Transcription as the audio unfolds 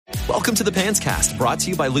Welcome to the Pants Cast, brought to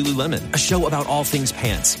you by Lululemon, a show about all things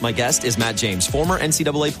pants. My guest is Matt James, former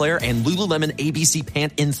NCAA player and Lululemon ABC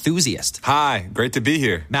pant enthusiast. Hi, great to be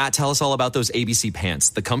here. Matt, tell us all about those ABC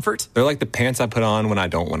pants. The comfort? They're like the pants I put on when I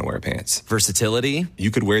don't want to wear pants. Versatility? You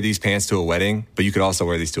could wear these pants to a wedding, but you could also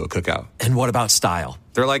wear these to a cookout. And what about style?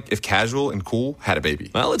 They're like if casual and cool had a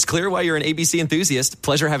baby. Well, it's clear why you're an ABC enthusiast.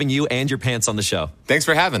 Pleasure having you and your pants on the show. Thanks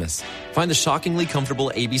for having us. Find the shockingly comfortable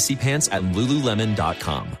ABC pants at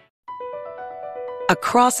Lululemon.com.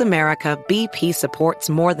 Across America, BP supports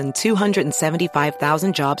more than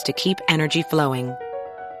 275,000 jobs to keep energy flowing.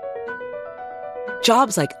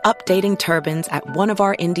 Jobs like updating turbines at one of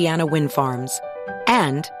our Indiana wind farms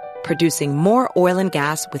and producing more oil and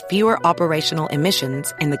gas with fewer operational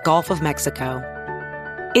emissions in the Gulf of Mexico.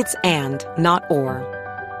 It's and, not or.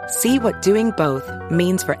 See what doing both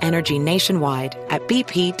means for energy nationwide at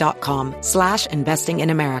bp.com/investing in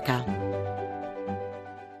America.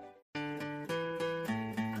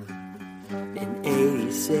 In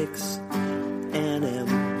 86, Anna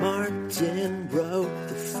Martin wrote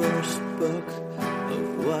the first book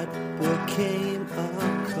of what became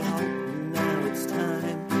a cult. Now it's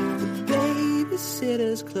time for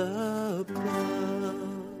Babysitter's Club.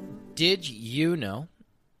 Did you know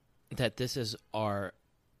that this is our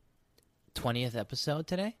 20th episode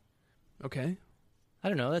today? Okay. I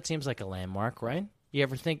don't know. That seems like a landmark, right? You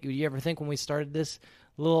ever think when we started this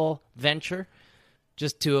little venture,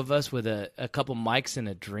 just two of us with a couple mics and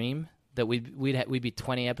a dream, that we'd be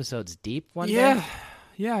 20 episodes deep one day?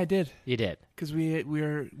 Yeah, I did. You did. Because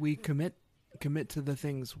we commit to the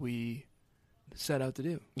things we set out to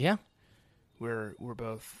do. Yeah. We're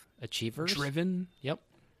both Achievers. driven. Yep.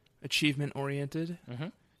 Achievement oriented. Mm-hmm.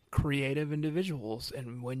 Creative individuals.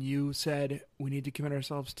 And when you said we need to commit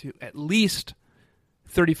ourselves to at least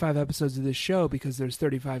 35 episodes of this show because there's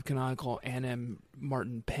 35 canonical Ann M.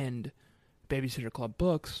 Martin penned Babysitter Club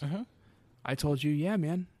books, I told you, yeah,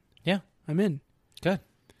 man. Yeah. I'm in. Good.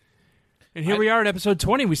 And here we are at episode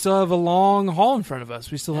 20. We still have a long haul in front of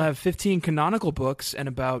us. We still have 15 canonical books and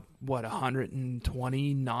about,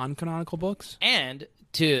 120 non-canonical books? And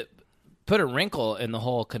to put a wrinkle in the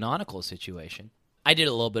whole canonical situation, I did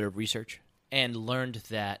a little bit of research and learned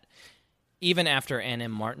that even after Ann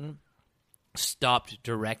M. Martin stopped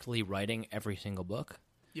directly writing every single book,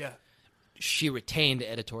 she retained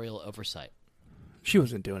editorial oversight. She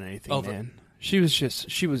wasn't doing anything, man. She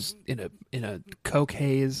was in a coke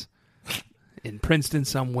haze in Princeton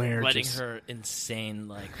somewhere, writing her insane,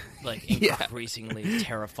 like increasingly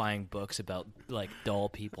terrifying books about like dull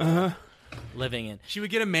people living in. She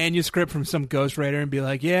would get a manuscript from some ghostwriter and be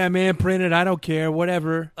like, "Yeah, man, print it. I don't care.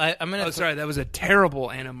 Whatever." Sorry, that was a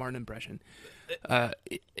terrible Anna Martin impression.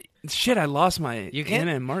 Shit, I lost my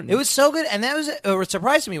Anna Martin. It was so good, and that was it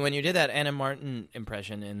surprised me when you did that Anna Martin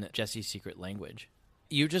impression in Jesse's Secret Language.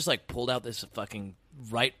 You just like pulled out this fucking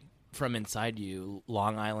right from inside you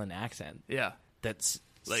Long Island accent. Yeah, that's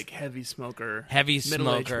like heavy smoker,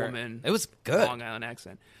 middle-aged woman. It was good. Long Island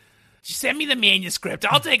accent. Send me the manuscript.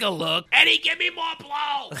 I'll take a look. Eddie, give me more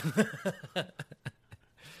blow.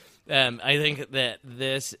 I think that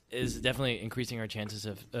this is definitely increasing our chances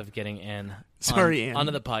of getting Ann Ann.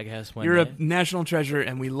 onto the podcast one You're day. a national treasure,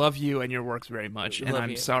 and we love you and your works very much. And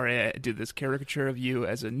I'm you. sorry I do this caricature of you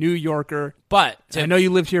as a New Yorker. But I know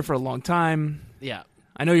you lived here for a long time. Yeah.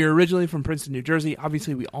 I know you're originally from Princeton, New Jersey.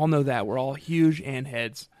 Obviously, we all know that. We're all huge Ann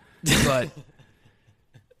heads. But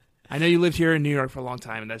I know you lived here in New York for a long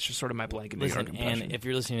time, and that's just sort of my blanket New York impression. And if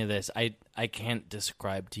you're listening to this, I can't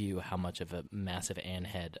describe to you how much of a massive Ann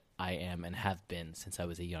head I am and have been since I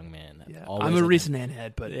was a young man. Yeah. I'm a recent Ann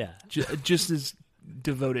head, but just as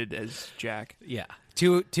devoted as Jack. Yeah.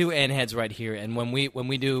 Two Ann heads right here, and when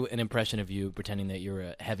we do an impression of you pretending that you're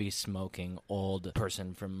a heavy smoking old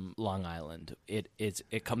person from Long Island,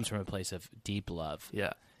 it comes from a place of deep love.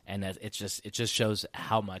 Yeah. And that it just shows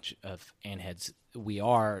how much of Ann heads we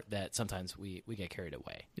are, that sometimes we get carried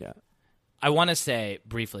away. Yeah. I want to say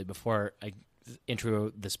briefly before I intro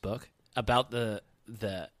this book about the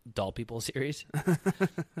Doll People series.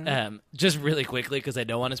 Just really quickly, because I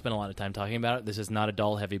don't want to spend a lot of time talking about it. This is not a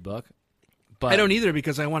doll-heavy book. But I don't either,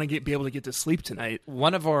 because I want to be able to get to sleep tonight.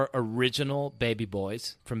 One of our original baby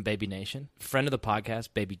boys from Baby Nation, friend of the podcast,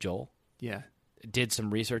 Baby Joel, did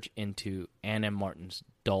some research into Ann M. Martin's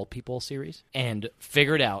Doll People series and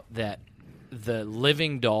figured out that the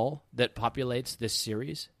living doll that populates this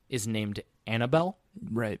series is named Annabelle.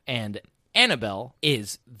 Right. And Annabelle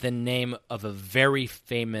is the name of a very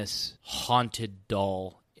famous haunted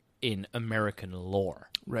doll in American lore.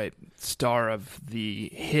 Right. Star of the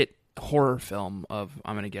hit horror film of,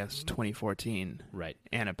 I'm going to guess, 2014. Right.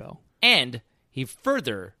 Annabelle. And He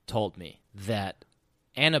further told me that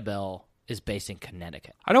Annabelle is based in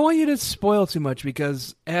Connecticut. I don't want you to spoil too much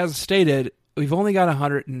because, as stated, we've only got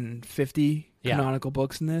 150 canonical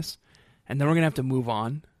books in this, and then we're going to have to move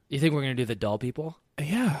on. You think we're going to do the doll people?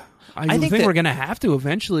 Yeah. I think we're going to have to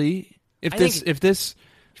eventually. If this,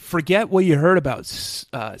 forget what you heard about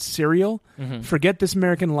Serial, forget This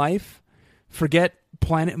American Life, forget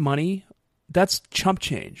Planet Money, that's chump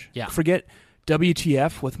change. Yeah. Forget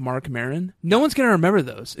WTF with Mark Maron. No one's going to remember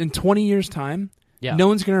those. In 20 years' time, no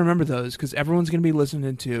one's going to remember those because everyone's going to be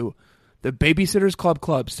listening to the Babysitters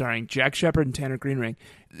Club starring Jack Shepard and Tanner Greenring.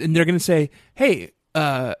 And they're going to say, hey,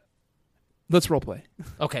 let's roleplay.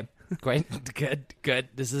 Okay, great. Good.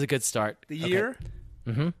 This is a good start. The year?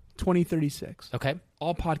 2036. Okay.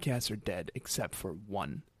 All podcasts are dead except for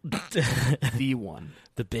one. The one.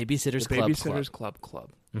 The Babysitters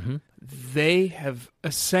Club. Mm-hmm. They have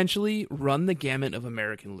essentially run the gamut of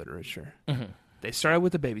American literature. Mm-hmm. They started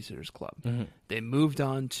with the Babysitters Club. Mm-hmm. They moved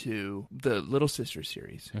on to the Little Sister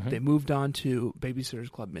series. Mm-hmm. They moved on to Babysitters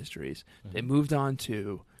Club Mysteries. Mm-hmm. They moved on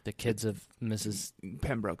to The Kids of Mrs.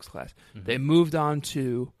 Pembroke's Class. Mm-hmm. They moved on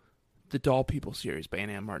to the Doll People series by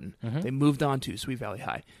Anne Martin. Mm-hmm. They moved on to Sweet Valley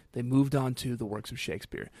High. They moved on to the works of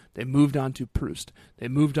Shakespeare. They moved on to Proust. They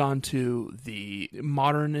moved on to the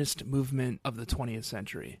modernist movement of the 20th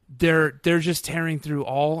century. They're just tearing through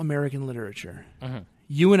all American literature. Mm-hmm.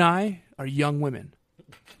 You and I are young women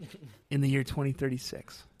in the year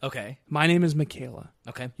 2036. Okay. My name is Michaela.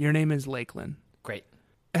 Okay. Your name is Lakeland. Great.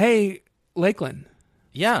 Hey, Lakeland.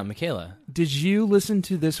 Yeah, Michaela. Did you listen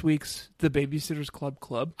to this week's The Babysitters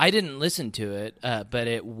Club? I didn't listen to it, but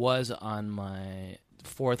it was on my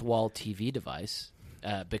fourth wall TV device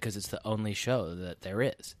because it's the only show that there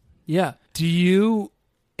is. Yeah. Do you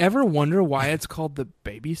ever wonder why it's called The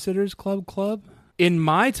Babysitters Club? In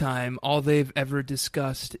my time, all they've ever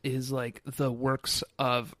discussed is like the works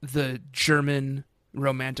of the German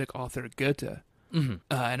romantic author Goethe. Mm-hmm.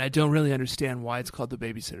 And I don't really understand why it's called the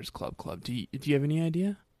Babysitters Club. Do you have any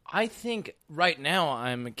idea? I think right now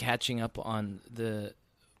I'm catching up on the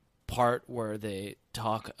part where they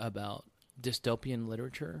talk about dystopian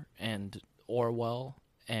literature and Orwell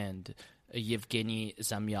and Yevgeny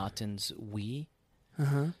Zamyatin's We.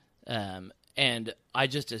 Uh-huh. And I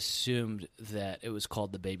just assumed that it was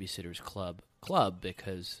called the Babysitters Club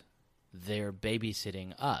because they're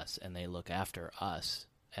babysitting us and they look after us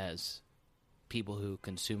as people who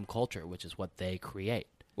consume culture, which is what they create.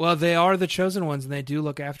 Well, they are the chosen ones, and they do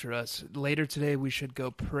look after us. Later today, we should go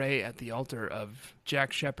pray at the altar of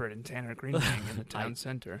Jack Shepard and Tanner Greenring in the town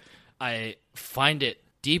center. I find it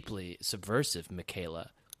deeply subversive,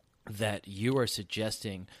 Michaela, that you are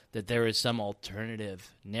suggesting that there is some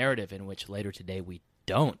alternative narrative in which later today we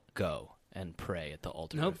don't go and pray at the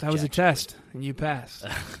altar. Nope, that was a test, and you passed.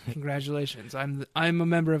 Congratulations. I'm a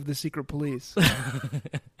member of the secret police.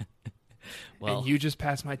 Well, and you just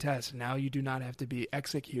passed my test. Now you do not have to be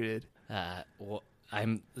executed. Well,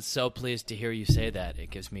 I'm so pleased to hear you say that.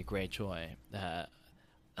 It gives me great joy.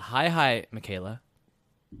 Hi, Michaela.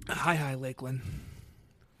 Hi, Lakeland.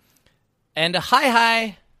 And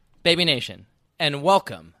hi, Baby Nation. And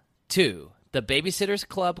welcome to the Babysitters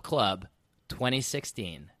Club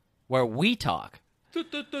 2016, where we talk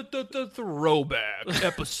the throwback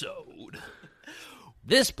episode.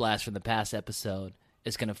 This Blast from the Past episode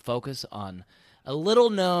is going to focus on a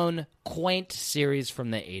little-known, quaint series from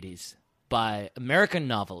the 80s by American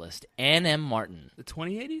novelist Anne M. Martin. The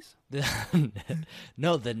 2080s?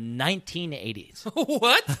 No, the 1980s.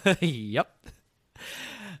 What? Yep.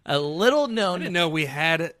 A little-known... I didn't know we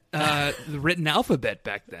had the written alphabet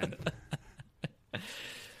back then.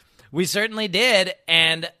 We certainly did,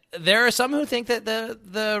 and there are some who think that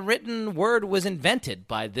the written word was invented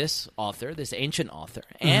by this author, this ancient author,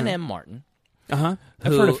 Anne M. Martin. Uh-huh.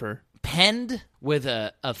 I've heard of her. Penned with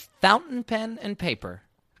a fountain pen and paper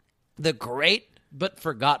the great but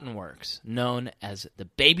forgotten works known as the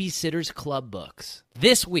Babysitters Club books.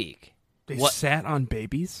 This week... They sat on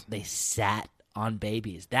babies? They sat on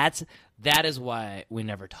babies. That is why we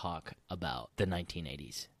never talk about the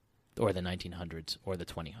 1980s or the 1900s or the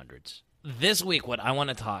 2000s. This week, what I want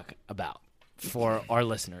to talk about for our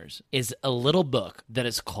listeners is a little book that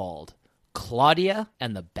is called Claudia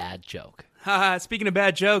and the Bad Joke. Speaking of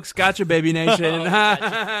bad jokes, gotcha, Baby Nation.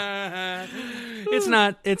 It's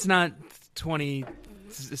not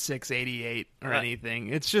 2688 or anything.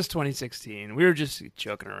 It's just 2016. We were just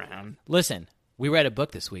joking around. Listen, we read a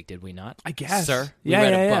book this week, did we not? I guess. Sir, we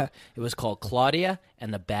read a book. It was called Claudia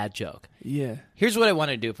and the Bad Joke. Yeah. Here's what I want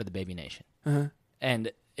to do for the Baby Nation. Uh-huh.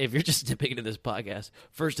 And if you're just dipping into this podcast,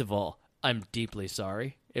 first of all, I'm deeply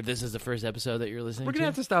sorry if this is the first episode that you're listening to. We're going to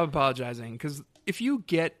have to stop apologizing, because if you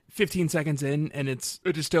get 15 seconds in and it's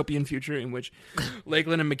a dystopian future in which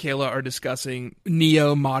Lakeland and Michaela are discussing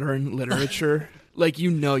neo-modern literature, like,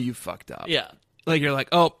 you fucked up. Yeah. Like, you're like,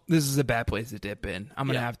 oh, this is a bad place to dip in. I'm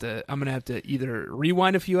gonna have to either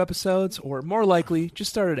rewind a few episodes, or more likely just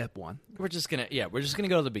start at ep 1. We're just gonna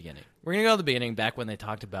go to the beginning. We're gonna go to the beginning, back when they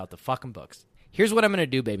talked about the fucking books. Here's what I'm gonna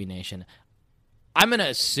do, Baby Nation. I'm gonna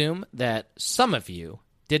assume that some of you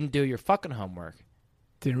didn't do your fucking homework.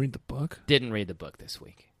 Didn't read the book? Didn't read the book this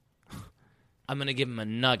week. I'm gonna give them a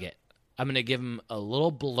nugget. I'm gonna give them a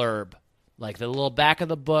little blurb, like the little back of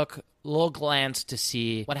the book, little glance to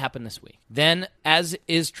see what happened this week. Then, as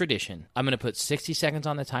is tradition, I'm going to put 60 seconds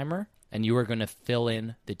on the timer, and you are going to fill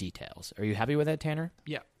in the details. Are you happy with that, Tanner?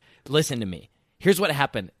 Yeah. Listen to me. Here's what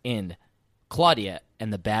happened in Claudia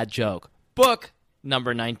and the Bad Joke, book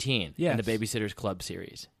number 19 in the Babysitter's Club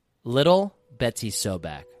series. Little Betsy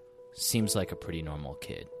Sobak seems like a pretty normal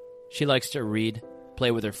kid. She likes to read, play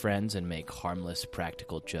with her friends, and make harmless,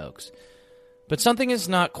 practical jokes. But something is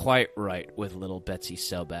not quite right with little Betsy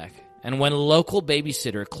Sobak. And when local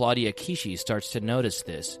babysitter Claudia Kishi starts to notice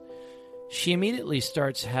this, she immediately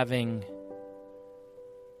starts having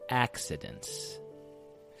accidents.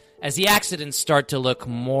 As the accidents start to look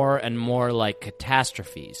more and more like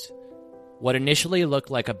catastrophes, what initially looked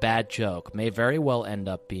like a bad joke may very well end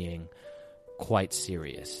up being quite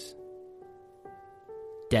serious.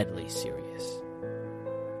 Deadly serious.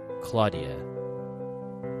 Claudia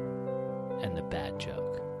and the Bad Joke.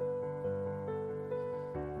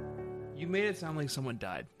 You made it sound like someone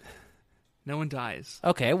died. No one dies.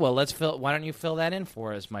 Okay, well, why don't you fill that in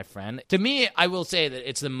for us, my friend? To me, I will say that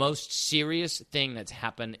it's the most serious thing that's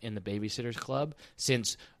happened in the Babysitter's Club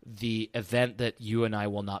since the event that you and I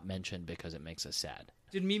will not mention because it makes us sad.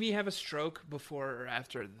 Did Mimi have a stroke before or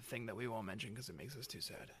after the thing that we won't mention because it makes us too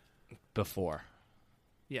sad? Before.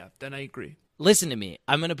 Yeah, then I agree. Listen to me.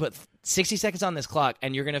 I'm going to put 60 seconds on this clock,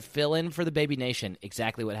 and you're going to fill in for the Baby Nation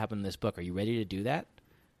exactly what happened in this book. Are you ready to do that?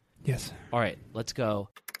 Yes. All right, let's go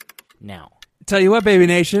now. Tell you what, Baby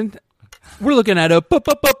Nation, we're looking at a prank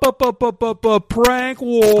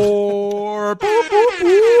war.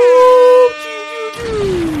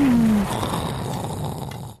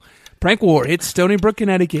 Prank war hits Stony Brook,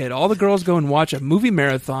 Connecticut. All the girls go and watch a movie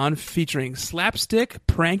marathon featuring slapstick,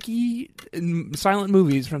 pranky, silent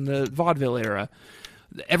movies from the vaudeville era.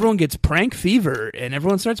 Everyone gets prank fever, and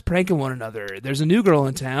everyone starts pranking one another. There's a new girl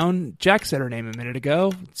in town. Jack said her name a minute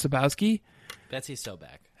ago. Sabowski. Betsy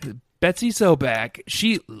Sobak. Betsy Sobak.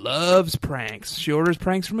 She loves pranks. She orders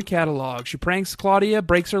pranks from a catalog. She pranks Claudia,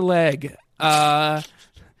 breaks her leg.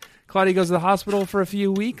 Claudia goes to the hospital for a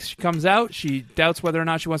few weeks. She comes out. She doubts whether or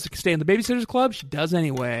not she wants to stay in the Babysitter's Club. She does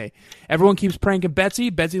anyway. Everyone keeps pranking Betsy.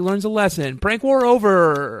 Betsy learns a lesson. Prank war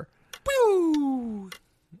over. Woo!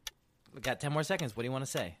 We got 10 more seconds. What do you want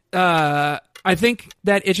to say? I think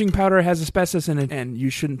that itching powder has asbestos in it, and you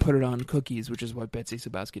shouldn't put it on cookies, which is what Betsy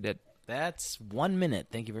Sabowski did. That's 1 minute.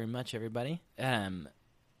 Thank you very much, everybody.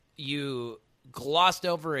 You glossed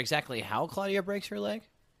over exactly how Claudia breaks her leg.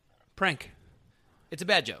 Prank. It's a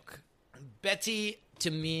bad joke. Betsy,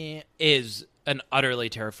 to me, is an utterly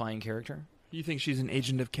terrifying character. You think she's an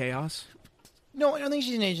agent of chaos? No, I don't think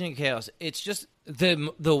she's an agent of chaos. It's just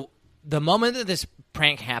the moment that this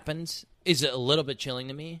prank happens is a little bit chilling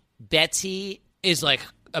to me. Betsy is like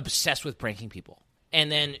obsessed with pranking people. And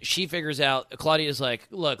then she figures out, Claudia's like,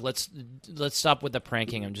 look, let's stop with the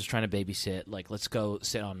pranking. I'm just trying to babysit. Like, let's go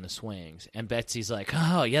sit on the swings. And Betsy's like,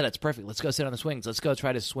 oh, yeah, that's perfect. Let's go sit on the swings. Let's go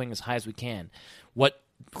try to swing as high as we can. What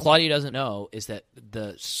Claudia doesn't know is that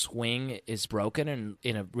the swing is broken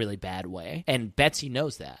in a really bad way. And Betsy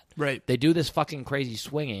knows that. Right. They do this fucking crazy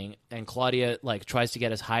swinging, and Claudia, like, tries to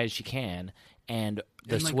get as high as she can. And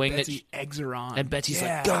the swing Betsy eggs her on. And Betsy's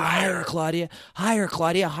like, go higher, Claudia. Higher,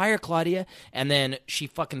 Claudia. Higher, Claudia. And then she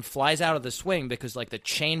fucking flies out of the swing because, like, the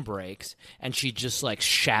chain breaks, and she just, like,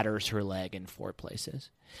 shatters her leg in 4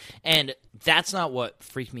 places. And that's not what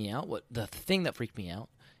freaked me out. The thing that freaked me out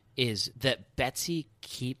is that Betsy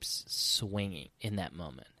keeps swinging in that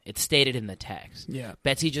moment. It's stated in the text. Yeah.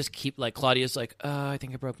 Betsy just Claudia's like, oh, I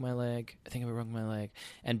think I broke my leg.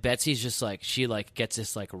 And Betsy's just like, she like gets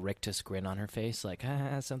this like rictus grin on her face, like,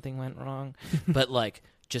 something went wrong. But like,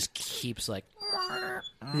 just keeps like.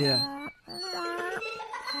 Yeah.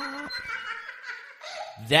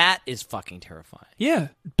 That is fucking terrifying. Yeah.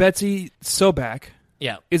 Betsy Sobak.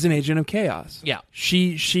 Yeah. Is an agent of chaos. Yeah.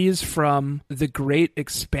 She is from the great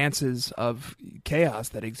expanses of chaos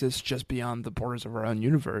that exists just beyond the borders of our own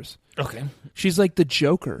universe. Okay. She's like the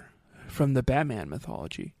Joker from the Batman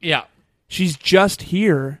mythology. Yeah. She's just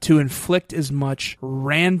here to inflict as much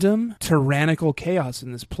random, tyrannical chaos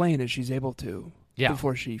in this plane as she's able to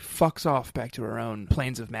before she fucks off back to her own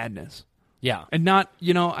planes of madness. Yeah. And not,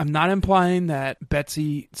 I'm not implying that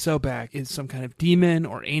Betsy Sobek is some kind of demon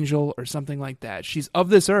or angel or something like that. She's of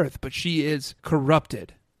this earth, but she is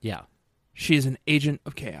corrupted. Yeah. She is an agent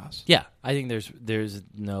of chaos. Yeah, I think there's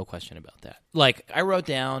no question about that. Like, I wrote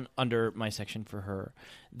down under my section for her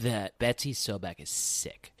that Betsy Sobek is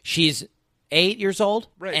sick. She's 8 years old,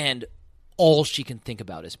 and all she can think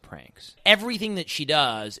about is pranks. Everything that she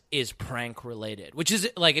does is prank-related, which is,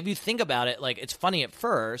 like, if you think about it, like, it's funny at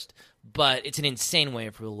first, but it's an insane way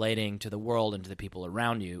of relating to the world and to the people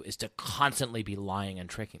around you, is to constantly be lying and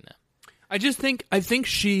tricking them. I think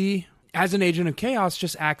she, as an agent of chaos,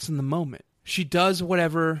 just acts in the moment. She does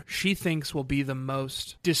whatever she thinks will be the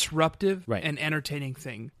most disruptive and entertaining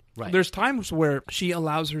thing. Right. There's times where she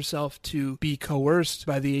allows herself to be coerced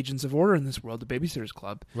by the agents of order in this world, the Babysitters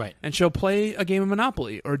Club. Right. And she'll play a game of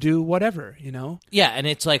Monopoly or do whatever, Yeah, and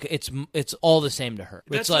it's like it's all the same to her.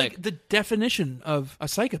 That's it's like the definition of a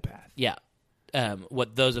psychopath. Yeah.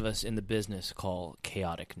 What those of us in the business call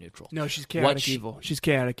chaotic neutral. No, she's chaotic evil. She's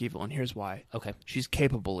chaotic evil, and here's why. Okay. She's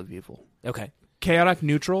capable of evil. Okay. Chaotic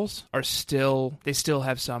neutrals they still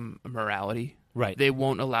have some morality. Right. They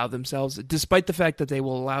won't allow themselves, despite the fact that they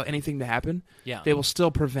will allow anything to happen, they will still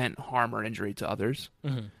prevent harm or injury to others.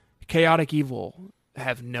 Mm-hmm. Chaotic evil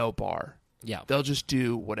have no bar. Yeah. They'll just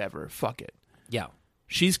do whatever. Fuck it. Yeah.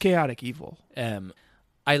 She's chaotic evil.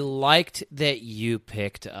 I liked that you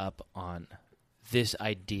picked up on this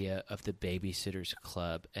idea of the Babysitters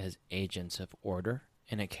Club as agents of order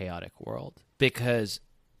in a chaotic world, because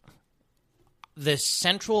the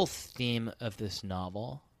central theme of this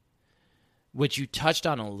novel, which you touched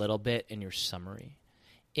on a little bit in your summary,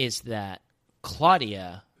 is that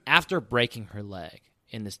Claudia, after breaking her leg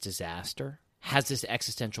in this disaster, has this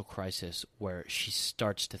existential crisis where she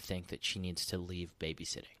starts to think that she needs to leave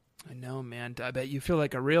babysitting. I know, man. I bet you feel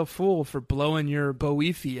like a real fool for blowing your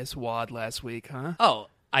Boethius wad last week, huh? Oh,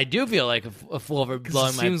 I do feel like a fool for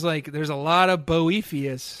blowing my... It seems like there's a lot of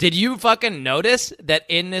Boethius. Did you fucking notice that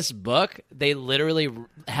in this book, they literally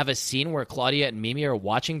have a scene where Claudia and Mimi are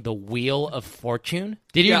watching The Wheel of Fortune?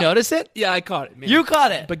 Did you notice it? Yeah, I caught it, man. You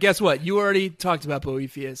caught it. But guess what? You already talked about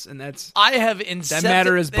Boethius, and that's... I have incepted... That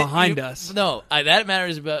matter is behind us. No, that matter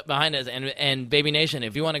is behind us. And Baby Nation,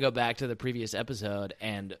 if you want to go back to the previous episode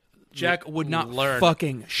and... Jack would not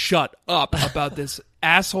fucking shut up about this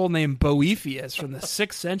asshole named Boethius from the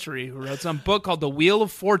 6th century who wrote some book called The Wheel of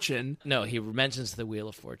Fortune. No, he mentions the Wheel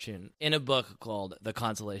of Fortune in a book called The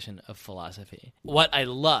Consolation of Philosophy. What I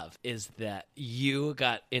love is that you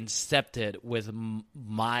got incepted with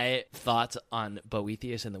my thoughts on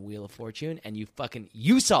Boethius and the Wheel of Fortune, and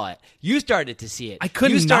you saw it. You started to see it. I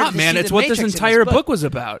couldn't not, man. It's what this entire book was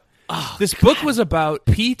about. Oh, this book was about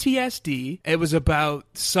PTSD. It was about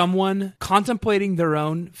someone contemplating their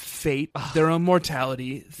own fate, their own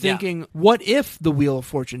mortality, thinking, what if the Wheel of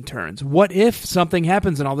Fortune turns? What if something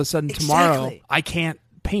happens and all of a sudden tomorrow I can't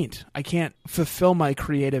paint? I can't fulfill my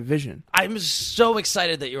creative vision. I'm so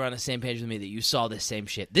excited that you're on the same page with me, that you saw the same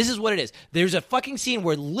shit. This is what it is. There's a fucking scene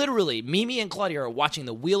where literally Mimi and Claudia are watching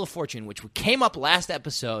The Wheel of Fortune, which came up last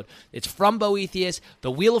episode. It's from Boethius.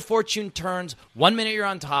 The Wheel of Fortune turns. 1 minute you're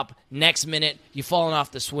on top. Next minute, you've fallen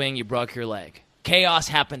off the swing. You broke your leg. Chaos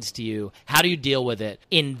happens to you. How do you deal with it?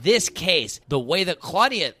 In this case, the way that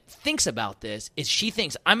Claudia thinks about this is she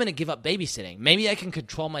thinks, I'm going to give up babysitting. Maybe I can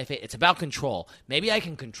control my fate. It's about control. Maybe I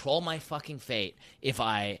can control my fucking fate if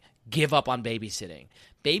I give up on babysitting.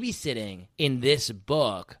 Babysitting in this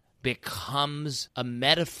book becomes a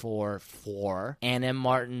metaphor for Anne M.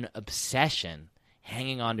 Martin obsession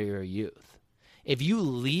hanging on to your youth. If you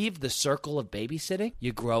leave the circle of babysitting,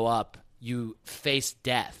 you grow up, you face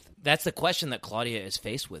death. That's the question that Claudia is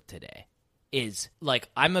faced with today. Is, like,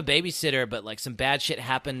 I'm a babysitter, but, like, some bad shit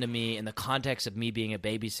happened to me in the context of me being a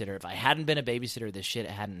babysitter. If I hadn't been a babysitter, this shit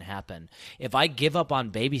hadn't happened. If I give up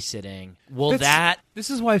on babysitting,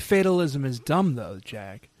 This is why fatalism is dumb, though,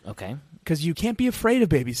 Jack. Okay. Because you can't be afraid of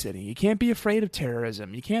babysitting. You can't be afraid of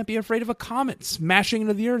terrorism. You can't be afraid of a comet smashing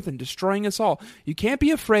into the earth and destroying us all. You can't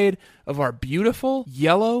be afraid of our beautiful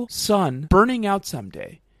yellow sun burning out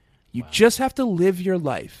someday. You just have to live your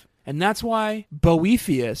life. And that's why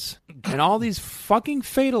Boethius and all these fucking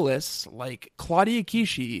fatalists like Claudia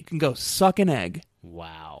Kishi can go suck an egg.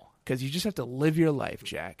 Wow. Because you just have to live your life,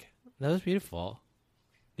 Jack. That was beautiful.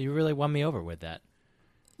 You really won me over with that.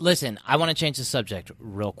 Listen, I want to change the subject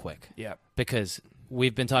real quick. Yeah. Because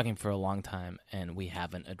we've been talking for a long time, and we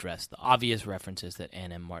haven't addressed the obvious references that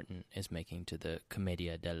Ann Martin is making to the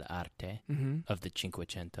Commedia dell'arte of the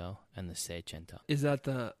Cinquecento and the Seicento. Is that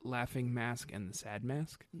the laughing mask and the sad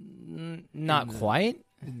mask? Not quite.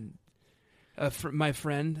 My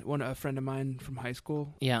friend, a friend of mine from high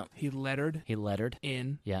school, he lettered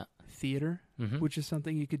in theater, which is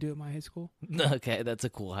something you could do at my high school. Okay, that's a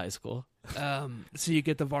cool high school. So you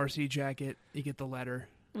get the varsity jacket, you get the letter.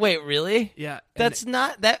 Wait, really? Yeah. That's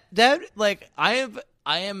not that like I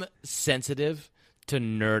am sensitive to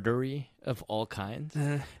nerdery of all kinds.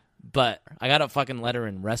 But I got a fucking letter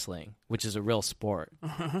in wrestling, which is a real sport.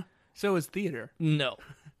 So is theater. No.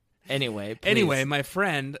 Anyway, my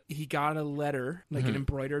friend, he got a letter, like an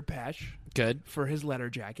embroidered patch. Good. For his letter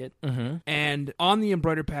jacket. And on the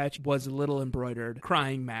embroidered patch was a little embroidered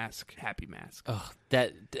crying mask, happy mask. Oh,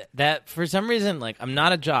 that for some reason, like, I'm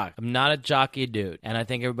not a jock. I'm not a jockey dude. And I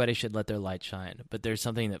think everybody should let their light shine. But there's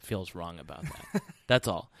something that feels wrong about that. That's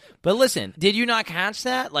all. But listen, did you not catch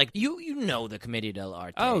that? Like, you know the Commedia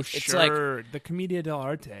dell'arte. Oh, it's sure. Like, the Commedia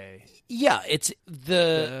dell'arte. Yeah, it's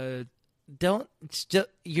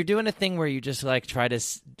you're doing a thing where you just like try to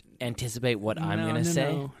anticipate what I'm gonna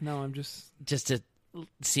say. No, I'm just to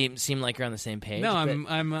seem like you're on the same page. No,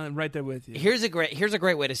 I'm right there with you. Here's a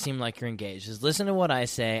great way to seem like you're engaged. Is listen to what I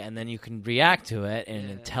say, and then you can react to it in an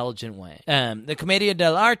intelligent way. The Commedia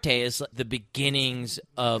dell'arte is the beginnings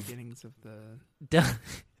of the.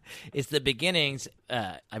 It's the beginnings.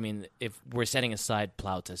 I mean, if we're setting aside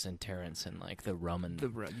Plautus and Terence and like the Roman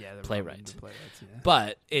playwrights,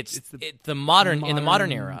 but it's the modern in the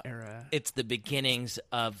modern era. It's the beginnings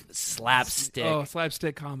of slapstick. Oh,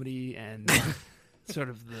 slapstick comedy and sort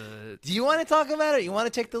of the. Do you want to talk about it? You want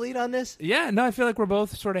to take the lead on this? Yeah, no, I feel like we're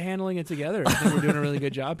both sort of handling it together. I think we're doing a really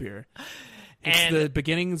good job here. It's the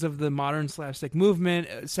beginnings of the modern slapstick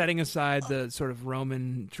movement, setting aside the sort of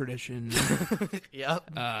Roman tradition.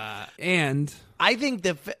 Yep. And I think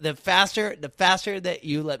the faster that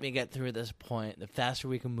you let me get through this point, the faster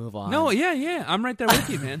we can move on. No, yeah, I'm right there with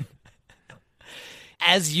you, man.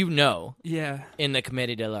 As you know, in the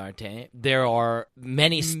Commedia dell'arte, there are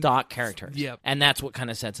many stock characters. Yep. And that's what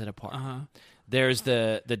kind of sets it apart. There's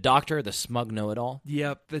the doctor, the smug know-it-all.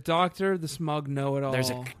 Yep, the doctor, the smug know-it-all. There's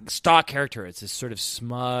a stock character. It's this sort of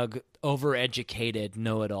smug, overeducated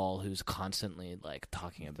know-it-all who's constantly like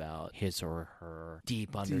talking about his or her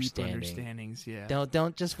deep understandings. Yeah.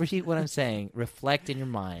 Don't just repeat what I'm saying. Reflect in your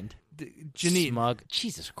mind. Janine. Smug.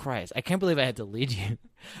 Jesus Christ! I can't believe I had to lead you.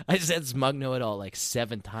 I said smug know-it-all like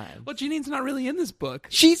 7 times. Well, Janine's not really in this book.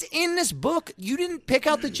 She's in this book. You didn't pick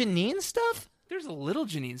out the Janine stuff? There's a little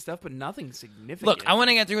Janine stuff, but nothing significant. Look, I want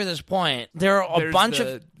to get through this point. There are a bunch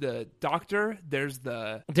of the doctor. There's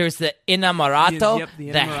the innamorato,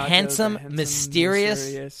 the handsome,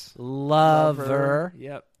 mysterious lover.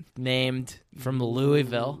 Yep. Named from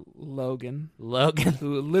Louisville, Logan,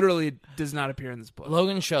 who literally does not appear in this book.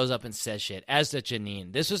 Logan shows up and says shit, as does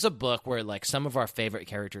Janine. This was a book where like some of our favorite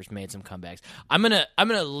characters made some comebacks. I'm gonna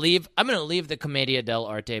leave the Commedia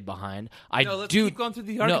dell'arte behind. Let's keep going through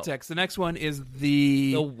the architects. The next one is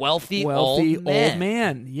the wealthy old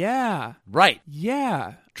man. Yeah. Right.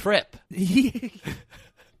 Yeah. Trip. It's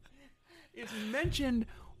mentioned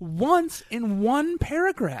once in one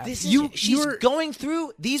paragraph. She's going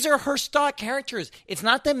through. These are her stock characters. It's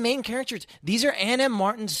not the main characters. These are Ann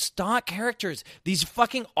Martin's stock characters. These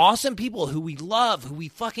fucking awesome people who we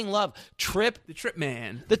fucking love. Trip. The Trip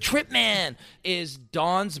Man. The Trip Man is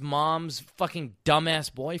Dawn's mom's fucking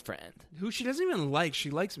dumbass boyfriend. Who she doesn't even like. She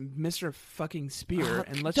likes Mr. fucking Spear.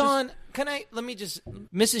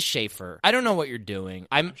 Mrs. Schaefer, I don't know what you're doing.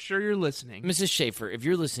 I'm sure you're listening. Mrs. Schaefer, if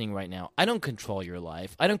you're listening right now, I don't control your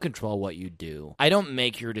life. I don't control what you do. I don't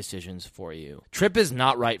make your decisions for you. Trip is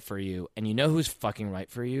not right for you, and you know who's fucking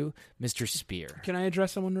right for you? Mr. Spear. Can I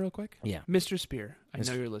address someone real quick? Yeah. Mr. Spear, I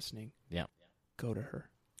know you're listening. Yeah. Go to her.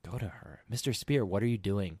 Go to her. Mr. Spear, what are you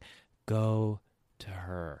doing? Go to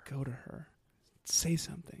her. Go to her. Say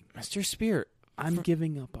something. Mr. Spear. I'm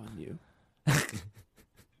giving up on you.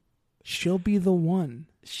 She'll be the one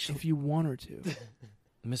if you want her to.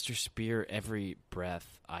 Mr. Spear, every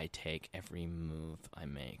breath I take, every move I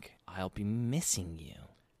make, I'll be missing you.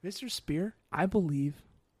 Mr. Spear, I believe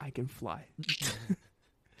I can fly.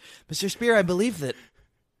 Mr. Spear, I believe that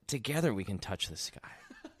together we can touch the sky.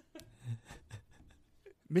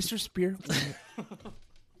 Mr. Spear,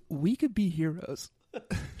 we could be heroes.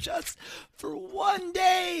 Just for one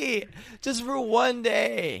day.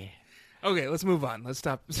 Okay, let's move on. Let's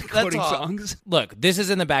stop quoting songs. Look, this is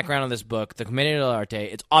in the background of this book, the Commedia dell'arte.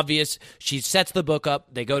 It's obvious. She sets the book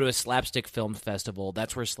up. They go to a slapstick film festival.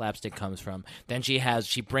 That's where slapstick comes from. Then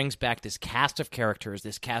she brings back this cast of characters,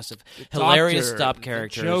 this cast of hilarious stop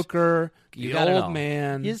characters. The Joker, the old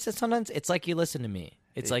man. Sometimes it's like you listen to me.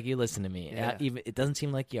 It's like you listen to me. Yeah. It doesn't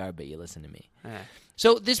seem like you are, but you listen to me. Yeah.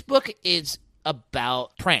 So this book is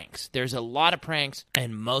about pranks. There's a lot of pranks,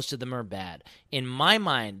 and most of them are bad. In my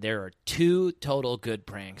mind, there are 2 total good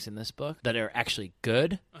pranks in this book that are actually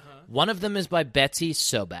good. One of them is by Betsy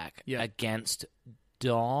Sobek against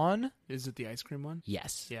Dawn. Is it the ice cream one?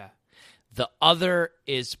 Yes. Yeah. The other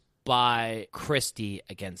is by Christy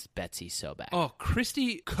against Betsy Sobek. Oh,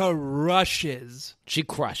 Christy crushes. She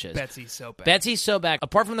crushes. Betsy Sobek. Betsy Sobek,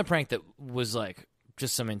 apart from the prank that was like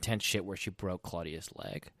just some intense shit where she broke Claudia's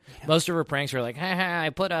leg. Yeah. Most of her pranks are like, ha ha, I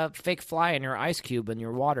put a fake fly in your ice cube in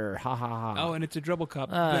your water. Ha ha ha. Oh, and it's a dribble cup.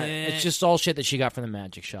 It's just all shit that she got from the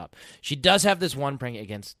magic shop. She does have this one prank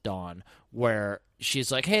against Dawn where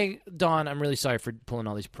she's like, hey, Dawn, I'm really sorry for pulling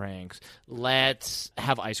all these pranks. Let's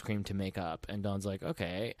have ice cream to make up. And Dawn's like,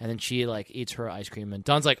 okay. And then she like eats her ice cream. And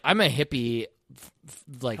Dawn's like, I'm a hippie,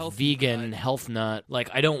 like vegan health nut. Like,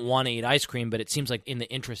 I don't want to eat ice cream, but it seems like in the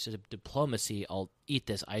interest of diplomacy, I'll eat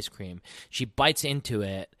this ice cream. She bites into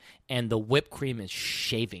it, and the whipped cream is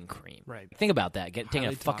shaving cream. Right. Think about that. Taking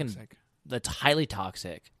a fucking toxic. That's highly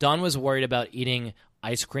toxic. Dawn was worried about eating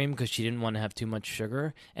ice cream because she didn't want to have too much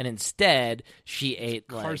sugar, and instead she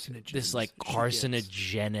ate like this like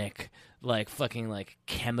carcinogenic, like fucking like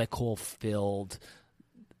chemical filled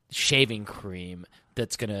shaving cream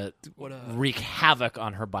that's gonna wreak havoc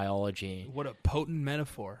on her biology. What a potent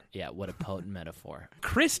metaphor. Yeah, what a potent metaphor.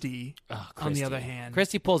 Christy, on the other hand,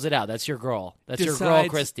 Christy pulls it out. That's your girl. That's your girl,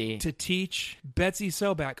 Christy. To teach Betsy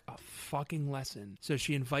Sobek a fucking lesson. So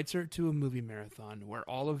she invites her to a movie marathon where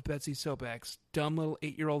all of Betsy Sobek's dumb little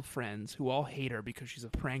 8-year-old friends, who all hate her because she's a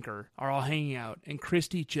pranker, are all hanging out, and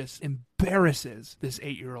Christy just embarrasses this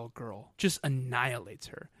 8-year-old girl, just annihilates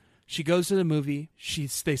her. She goes to the movie.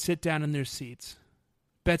 They sit down in their seats.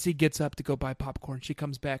 Betsy gets up to go buy popcorn. She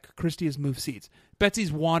comes back. Christy has moved seats.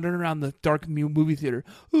 Betsy's wandering around the dark movie theater.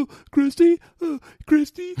 Oh, Christy,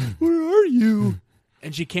 where are you?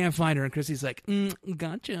 And she can't find her. And Christy's like,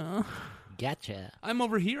 gotcha. I'm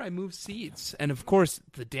over here. I moved seats. And of course,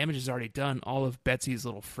 the damage is already done. All of Betsy's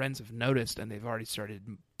little friends have noticed, and they've already started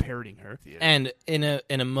parroting her. And in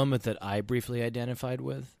a moment that I briefly identified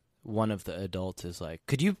with, one of the adults is like,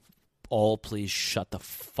 could you all please shut the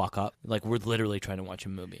fuck up? Like, we're literally trying to watch a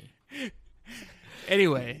movie.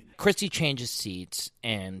 Anyway, Christy changes seats,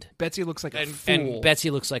 and Betsy looks like a fool. And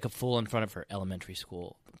Betsy looks like a fool in front of her elementary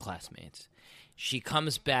school classmates. She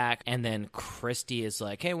comes back, and then Christy is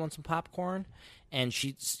like, hey, want some popcorn? And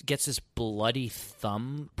she gets this bloody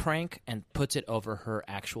thumb prank and puts it over her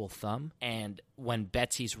actual thumb. And when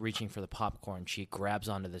Betsy's reaching for the popcorn, she grabs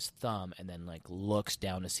onto this thumb and then like looks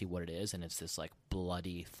down to see what it is, and it's this like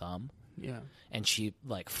bloody thumb. Yeah. And she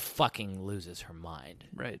like fucking loses her mind.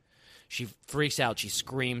 Right. She freaks out. She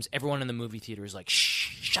screams. Everyone in the movie theater is like,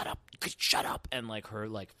 shh, shut up. Shut up. And like her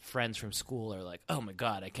like friends from school are like, oh my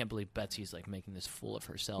God, I can't believe Betsy's like making this fool of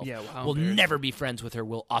herself. Yeah, we'll never be friends with her.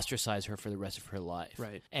 We'll ostracize her for the rest of her life.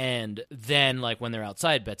 Right. And then like when they're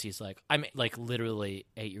outside, Betsy's like, I'm like literally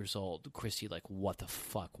 8 years old. Christy, like, what the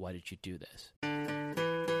fuck? Why did you do this?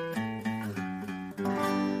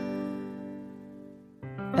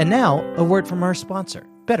 And now, a word from our sponsor,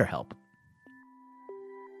 BetterHelp.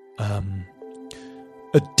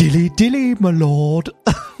 A dilly, my lord.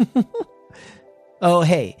 Oh,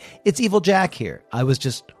 hey, it's Evil Jack here. I was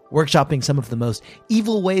just workshopping some of the most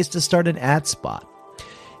evil ways to start an ad spot.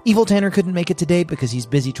 Evil Tanner couldn't make it today because he's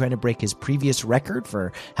busy trying to break his previous record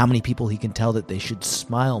for how many people he can tell that they should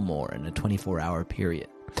smile more in a 24-hour period.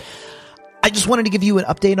 I just wanted to give you an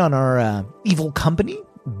update on our evil company,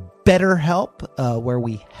 BetterHelp, where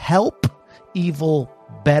we help evil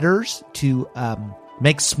bettors to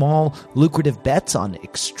make small, lucrative bets on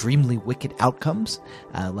extremely wicked outcomes.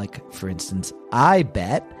 Like, for instance, I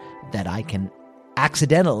bet that I can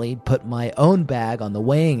accidentally put my own bag on the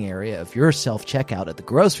weighing area of your self-checkout at the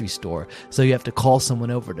grocery store, so you have to call someone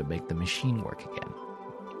over to make the machine work again.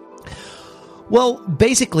 Well,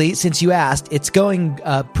 basically, since you asked, it's going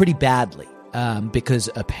pretty badly. Because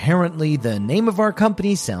apparently the name of our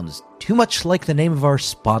company sounds too much like the name of our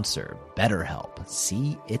sponsor, BetterHelp.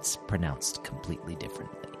 See, it's pronounced completely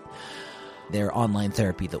differently. They're online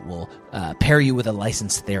therapy that will pair you with a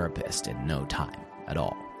licensed therapist in no time at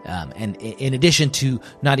all. And in addition to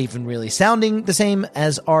not even really sounding the same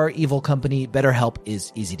as our evil company, BetterHelp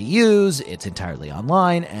is easy to use, it's entirely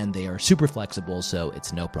online, and they are super flexible, so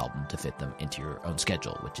it's no problem to fit them into your own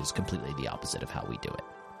schedule, which is completely the opposite of how we do it.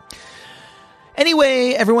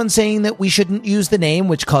 Anyway, everyone's saying that we shouldn't use the name,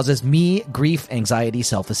 which causes me grief, anxiety,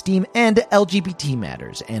 self-esteem, and LGBT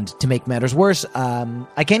matters. And to make matters worse,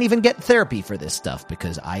 I can't even get therapy for this stuff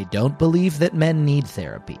because I don't believe that men need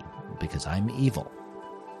therapy, because I'm evil.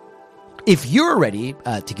 If you're ready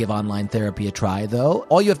to give online therapy a try, though,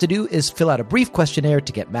 all you have to do is fill out a brief questionnaire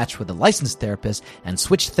to get matched with a licensed therapist and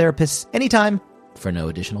switch therapists anytime for no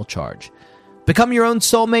additional charge. Become your own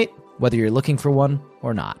soulmate, whether you're looking for one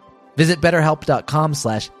or not. Visit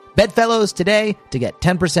BetterHelp.com/Bedfellows today to get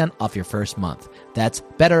 10% off your first month. That's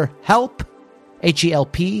BetterHelp,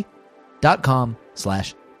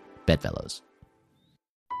 HELP.com/Bedfellows.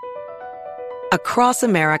 Across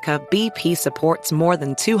America, BP supports more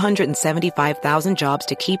than 275,000 jobs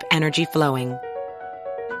to keep energy flowing.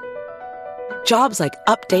 Jobs like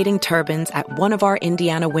updating turbines at one of our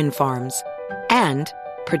Indiana wind farms and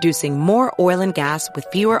producing more oil and gas with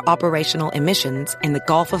fewer operational emissions in the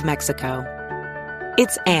Gulf of Mexico.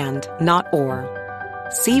 It's and, not or.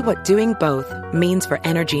 See what doing both means for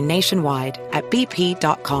energy nationwide at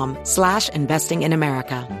bp.com/investing in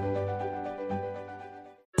America.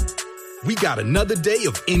 We got another day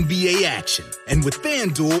of NBA action. And with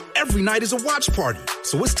FanDuel, every night is a watch party.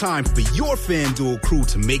 So it's time for your FanDuel crew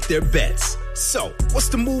to make their bets. So, what's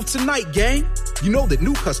the move tonight, gang? You know that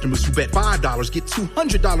new customers who bet $5 get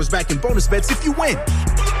 $200 back in bonus bets if you win.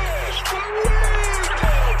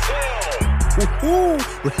 Woohoo!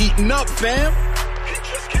 We're heating up, fam.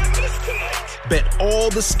 Bet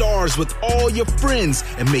all the stars with all your friends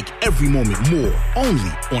and make every moment more.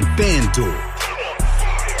 Only on FanDuel.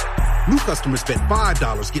 New customers bet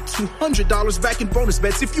 $5 get $200 back in bonus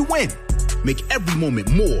bets if you win. Make every moment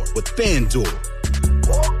more with FanDuel.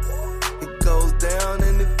 It goes down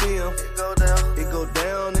in the DM. It go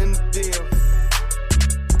down in the DM.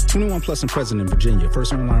 21 plus and present in Virginia.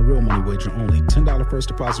 First online real money wager only. $10 first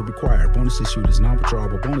deposit required. Bonus issued is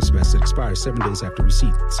non-withdrawable bonus vest that expires 7 days after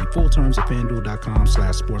receipt. See full terms at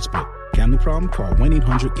FanDuel.com/sportsbook. Gambling problem? Call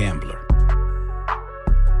 1-800-GAMBLER.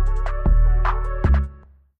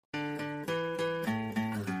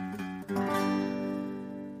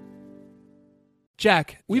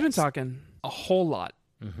 Jack, we've been talking a whole lot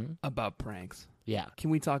about pranks. Yeah.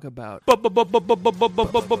 Can we talk about burn of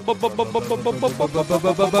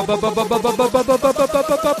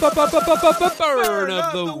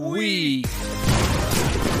the week?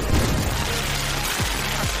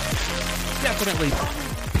 Definitely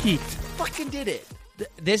peaked. Fucking did it.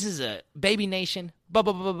 This is a Baby Nation.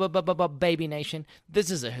 Baby Nation.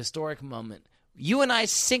 This is a historic moment. You and I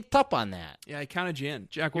synced up on that. Yeah, I counted you in.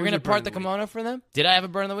 Jack, you're going to part the kimono for them? Did I have a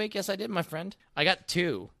burn of the week? Yes, I did, my friend. I got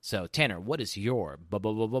 2. So, Tanner, what is your burn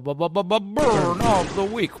of the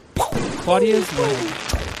week?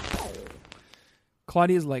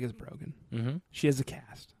 Claudia's leg is broken. Mm-hmm. She has a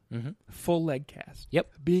cast. Mm-hmm. Full leg cast. Yep.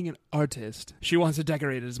 Being an artist, she wants to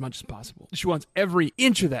decorate it as much as possible. She wants every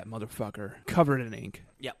inch of that motherfucker covered in ink.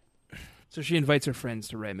 Yep. So she invites her friends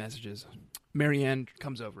to write messages. Marianne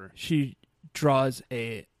comes over. She draws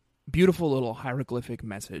a beautiful little hieroglyphic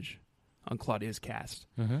message on Claudia's cast.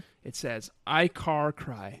 Mm-hmm. It says, I car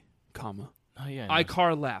cry, comma. Oh, yeah. I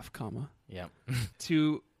car laugh, comma. Yeah.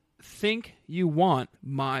 To think you want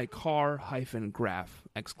my car -graph,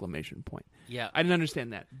 exclamation point. Yeah. I didn't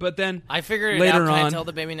understand that. But then I figured it later out. Can on, I tell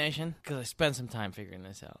the Baby Nation? Because I spent some time figuring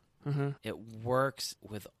this out. Mm-hmm. It works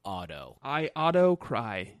with auto. I auto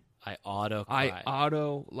cry. I auto cry. I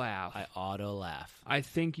auto laugh. I auto laugh. I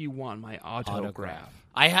think you want my autograph.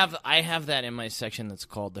 I have that in my section that's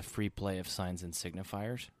called the free play of signs and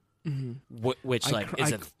signifiers, which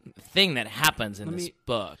is a thing that happens in this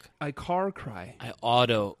book. I car cry. I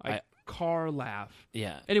car laugh.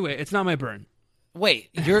 Yeah. Anyway, it's not my burn. Wait,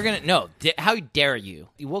 you're gonna no? How dare you?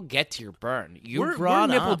 We'll get to your burn. We're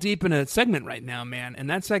nipple deep in a segment right now, man, and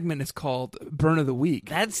that segment is called Burn of the Week.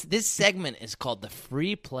 This segment is called the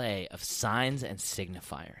free play of signs and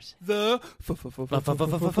signifiers. The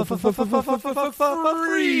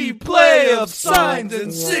free play of signs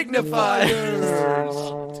and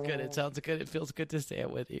signifiers. It's good. It sounds good. It feels good to say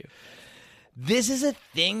it with you. This is a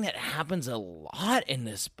thing that happens a lot in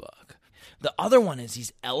this book. The other one is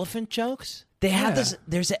these elephant jokes. They have this.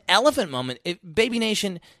 There's an elephant moment. Baby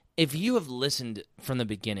Nation, if you have listened from the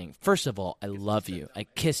beginning, first of all, I love you. I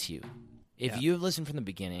kiss you. If you have listened from the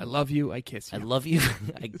beginning, I love you. I kiss you. I love you.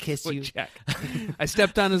 I kiss you. Check. I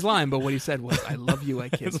stepped on his line, but what he said was, "I love you. I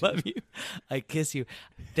kiss you. I love you. I kiss you.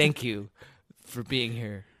 Thank you for being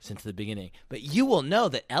here since the beginning. But you will know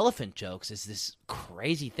that elephant jokes is this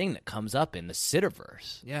crazy thing that comes up in the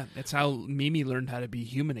Sitterverse. Yeah, that's how Mimi learned how to be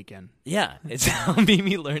human again. Yeah, it's how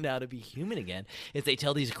Mimi learned how to be human again. Is they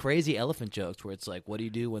tell these crazy elephant jokes where it's like, what do you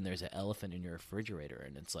do when there's an elephant in your refrigerator?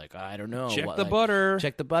 And it's like, I don't know. Check the butter.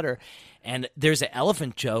 Check the butter. And there's an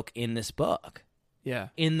elephant joke in this book. Yeah.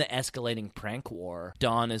 In the escalating prank war,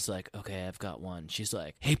 Dawn is like, okay, I've got one. She's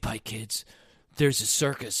like, hey, Pike kids, there's a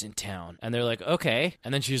circus in town. And they're like, okay.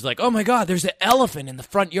 And then she's like, oh my God, there's an elephant in the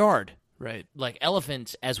front yard. Right. Like,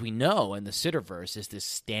 elephants, as we know in the Sitterverse, is this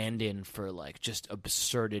stand-in for, like, just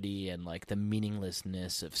absurdity and, like, the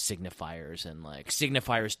meaninglessness of signifiers and, like,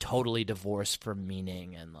 signifiers totally divorced from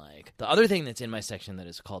meaning. And, like, the other thing that's in my section that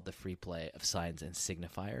is called the free play of signs and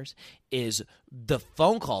signifiers is the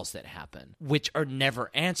phone calls that happen, which are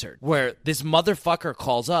never answered, where this motherfucker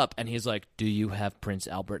calls up and he's like, do you have Prince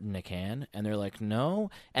Albert in a can? And they're like,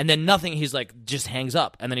 no. And then nothing, he's like, just hangs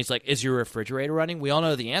up. And then he's like, is your refrigerator running? We all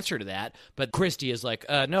know the answer to that. But Christy is like,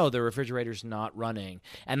 no, the refrigerator's not running.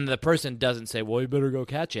 And the person doesn't say, well, you better go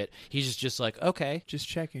catch it. He's just like, okay. Just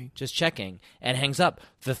checking. And hangs up.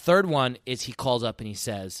 The third one is he calls up and he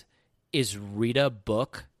says, is Rita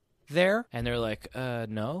Book there? And they're like,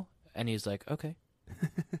 no. And he's like, okay.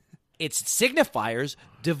 It's signifiers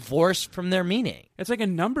divorced from their meaning. It's like a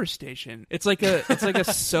number station. It's like a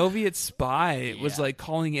Soviet spy was like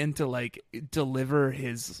calling in to like deliver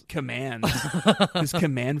his command, his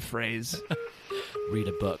command phrase. Read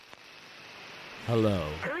a book. Hello.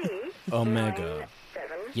 Omega.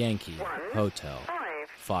 Yankee. Hotel.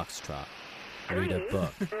 Foxtrot. Read a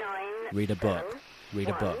book. Read a book. Read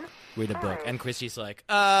a book. Read a book. And Christy's like,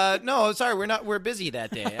 no, sorry, we're busy that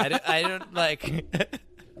day. I don't like.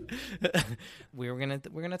 We're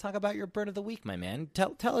gonna talk about your burn of the week, my man.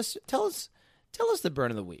 Tell us the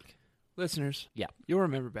burn of the week, listeners. Yeah, you'll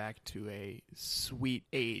remember back to a sweet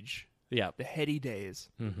age. Yeah, the heady days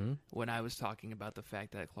when I was talking about the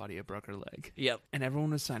fact that Claudia broke her leg. Yep, and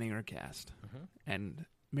everyone was signing her cast, and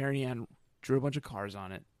Marianne drew a bunch of cars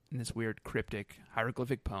on it in this weird cryptic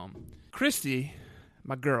hieroglyphic poem. Christy,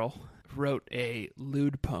 my girl, wrote a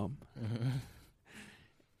lewd poem,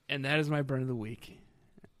 and that is my burn of the week.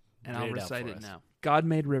 And I'll recite it now. God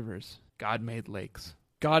made rivers. God made lakes.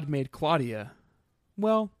 God made Claudia.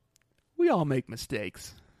 Well, we all make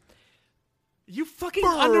mistakes. You fucking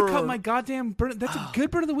undercut my goddamn burn. That's a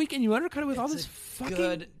good burn of the week, and you undercut it with all this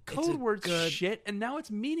fucking code word shit, and now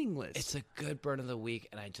it's meaningless. It's a good burn of the week,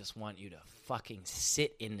 and I just want you to fucking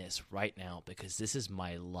sit in this right now because this is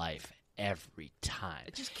my life. Every time.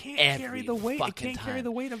 It just can't carry the weight. It can't carry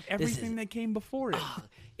the weight of everything that came before it.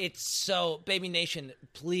 It's so, Baby Nation,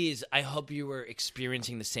 please, I hope you were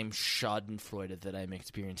experiencing the same schadenfreude that I'm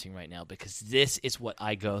experiencing right now because this is what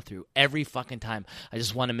I go through every fucking time. I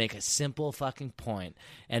just want to make a simple fucking point,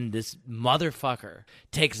 and this motherfucker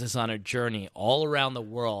takes us on a journey all around the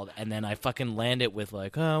world, and then I fucking land it with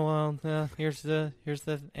like, oh, well, here's the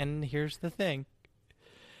thing.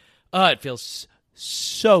 Oh, it feels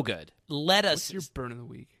so good. What's your burn of the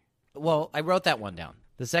week? Well, I wrote that one down.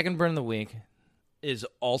 The second burn of the week is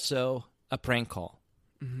also a prank call.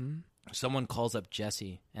 Someone calls up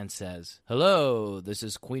Jesse and says, hello, this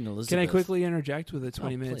is Queen Elizabeth. Can I quickly interject with a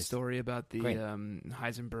 20-minute story about the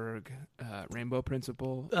Heisenberg rainbow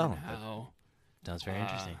principle? Oh, how sounds very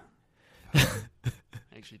interesting. I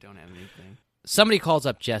actually don't have anything. Somebody calls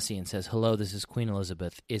up Jesse and says, hello, this is Queen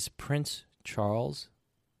Elizabeth. Is Prince Charles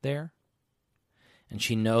there? And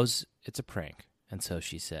she knows it's a prank, and so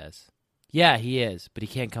she says, yeah, he is, but he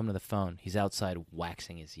can't come to the phone. He's outside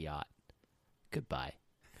waxing his yacht. Goodbye.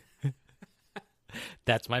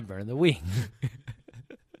 That's my burn of the week.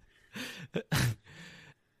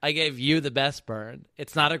 I gave you the best burn.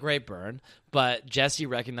 It's not a great burn, but Jesse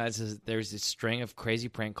recognizes there's this string of crazy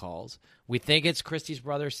prank calls. We think it's Christy's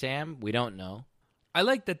brother, Sam. We don't know. I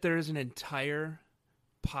like that there is an entire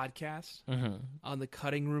podcast on the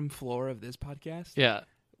cutting room floor of this podcast. Yeah.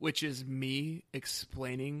 Which is me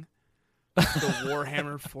explaining the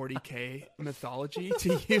Warhammer 40K mythology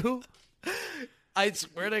to you. I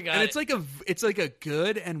swear to God. And it's like a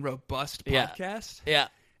good and robust podcast. Yeah.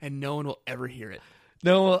 And no one will ever hear it.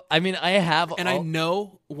 No, I mean, I have... And I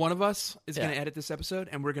know one of us is going to edit this episode,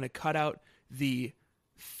 and we're going to cut out the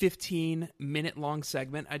 15-minute-long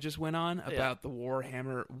segment I just went on about the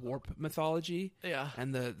Warhammer warp mythology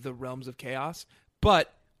and the realms of chaos.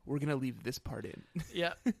 But we're going to leave this part in.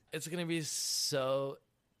 Yeah. It's going to be so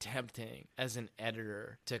tempting as an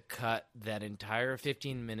editor to cut that entire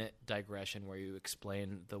 15-minute digression where you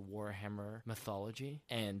explain the Warhammer mythology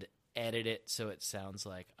and edit it so it sounds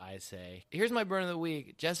like I say, here's my burn of the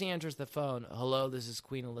week. Jesse answers the phone. Hello, this is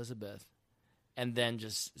Queen Elizabeth. and then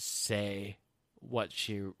just say what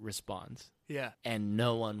she responds. Yeah. And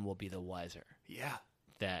no one will be the wiser. Yeah.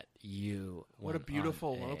 That you What a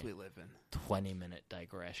beautiful world we live in. 20-minute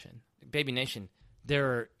digression. Baby Nation,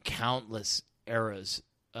 there are countless eras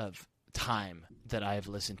of time that I have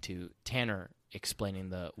listened to Tanner explaining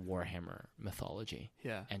the Warhammer mythology.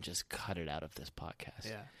 Yeah. And just cut it out of this podcast.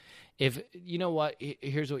 Yeah. If you know what,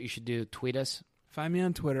 here's what you should do. Tweet us. Find me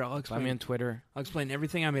on Twitter. I'll explain. Find me on Twitter. I'll explain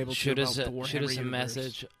everything I'm able to about the Warhammer Shoot us a universe.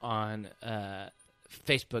 message on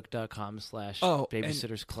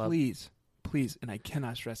Facebook.com/Babysitters Club. Please, and I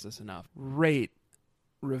cannot stress this enough, rate,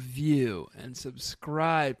 review, and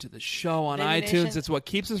subscribe to the show on Baby iTunes. Nation? It's what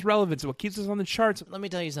keeps us relevant. It's what keeps us on the charts. Let me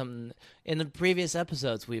tell you something. In the previous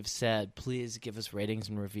episodes, we've said, please give us ratings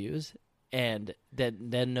and reviews, and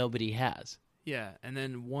then nobody has. Yeah, and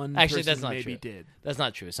then one Actually, person that's not maybe true. did. That's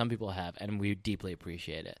not true. Some people have, and we deeply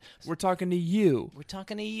appreciate it. We're talking to you. We're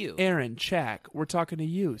talking to you. Aaron Chack. We're talking to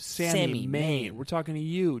you. Sammy Main. Main. We're talking to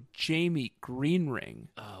you. Jamie Greenring.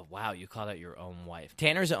 Oh, wow. You called out your own wife.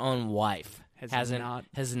 Tanner's own wife has not.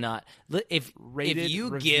 If Rated, if you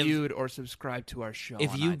reviewed, or subscribed to our show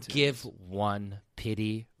If on you iTunes. give one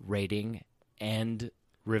pity rating and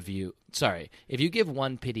review. Sorry. If you give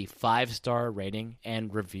one pity 5-star rating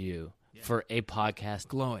and review for a podcast.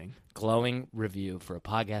 Glowing review for a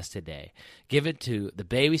podcast today. Give it to the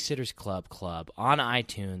Babysitters Club on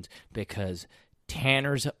iTunes because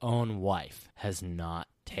Tanner's own wife has not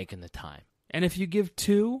taken the time. And if you give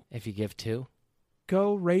 2...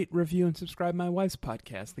 go rate, review, and subscribe my wife's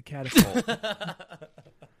podcast, The Catapult.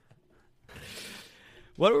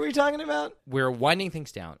 What were we talking about? We're winding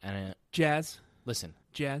things down. And Jazz. Listen.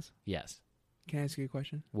 Jazz. Yes. Can I ask you a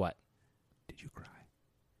question? What? Did you cry?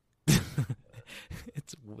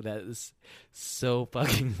 That is so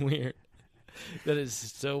fucking weird. That is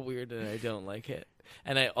so weird, and I don't like it.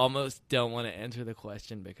 And I almost don't want to answer the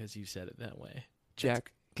question because you said it that way.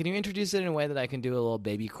 Jack, can you introduce it in a way that I can do a little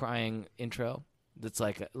baby crying intro? That's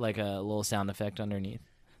like a little sound effect underneath.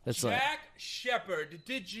 That's Jack Shepard,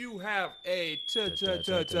 did you have a tearful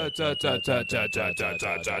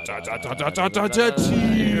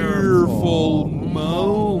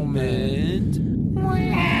moment?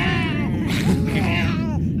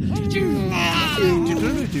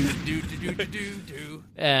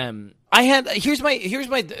 Here's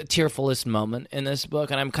my tearfulest moment in this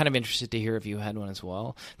book, and I'm kind of interested to hear if you had one as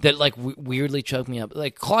well. That like weirdly choked me up.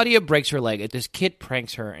 Like Claudia breaks her leg. This kid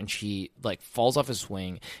pranks her, and she like falls off a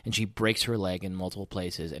swing, and she breaks her leg in multiple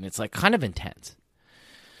places, and it's like kind of intense.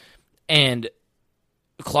 And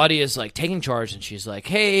Claudia's like taking charge, and she's like,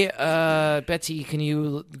 "Hey, Betsy, can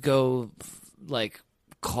you go like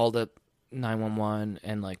call the 911,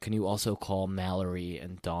 and like can you also call Mallory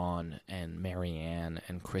and Dawn and Marianne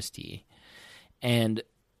and Christy?" And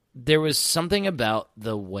there was something about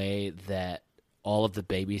the way that all of the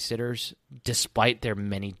babysitters, despite their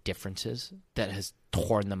many differences, that has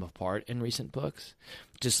torn them apart in recent books,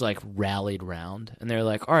 just like rallied round, and they're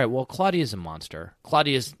like, all right, well, Claudia's a monster.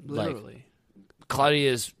 Claudia's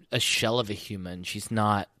a shell of a human. She's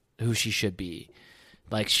not who she should be.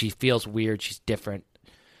 Like, she feels weird. She's different.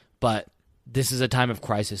 But this is a time of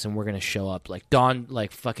crisis, and we're going to show up. Like, Dawn,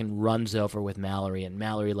 like, fucking runs over with Mallory, and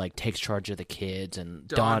Mallory, like, takes charge of the kids, and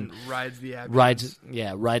Dawn rides the ambulance.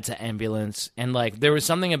 Rides the ambulance. And, like, there was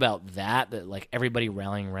something about that, like, everybody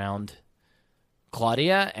rallying around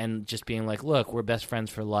Claudia and just being like, look, we're best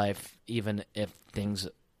friends for life, even if things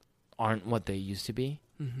aren't what they used to be.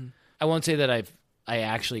 Mm-hmm. I won't say that I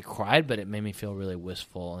actually cried, but it made me feel really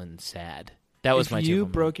wistful and sad. That was my If you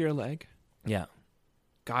broke your leg, yeah,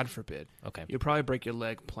 God forbid, okay, you'd probably break your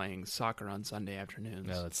leg playing soccer on Sunday afternoons.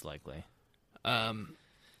 No, that's likely.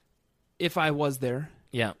 If I was there,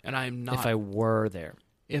 yeah, and I'm not. If I were there,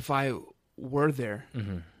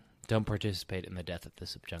 mm-hmm. Don't participate in the death of the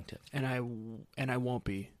subjunctive. And I won't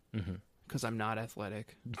be, because I'm not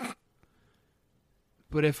athletic.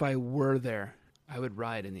 But if I were there, I would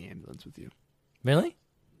ride in the ambulance with you. Really?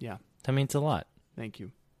 Yeah. That means a lot. Thank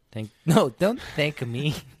you. No, don't thank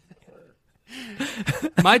me.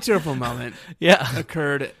 My tearful moment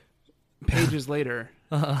occurred pages later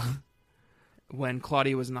when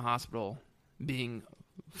Claudia was in the hospital being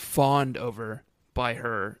fawned over by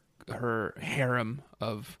her harem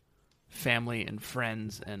of family and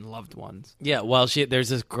friends and loved ones. Yeah, well, there's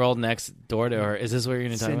this girl next door to her. Is this what you're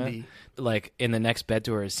going to talk Cindy. about? Like, in the next bed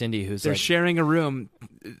to her is Cindy, who's They're like... sharing a room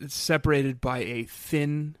separated by a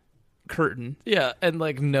thin curtain. Yeah, and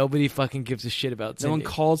like nobody fucking gives a shit about Cindy. No one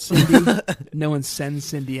calls Cindy. No one sends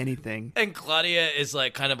Cindy anything. And Claudia is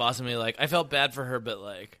like kind of awesomely like, I felt bad for her, but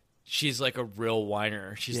like, She's like a real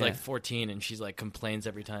whiner. She's like 14, and she's like complains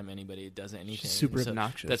every time anybody does anything. She's super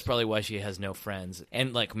obnoxious. That's probably why she has no friends.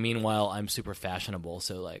 And like, meanwhile, I'm super fashionable,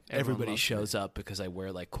 so like everybody shows up because I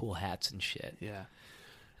wear like cool hats and shit. Yeah.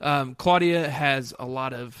 Claudia has a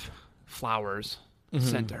lot of flowers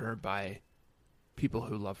sent to her by people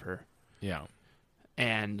who love her. Yeah.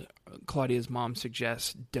 And Claudia's mom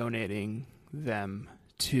suggests donating them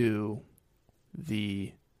to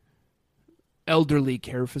the elderly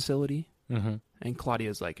care facility. And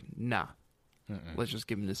Claudia's like, nah, let's just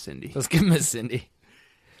give him to Cindy. Let's give him to Cindy.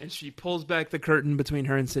 And she pulls back the curtain between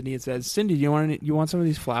her and Cindy and says, Cindy, do you want some of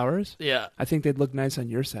these flowers? Yeah. I think they'd look nice on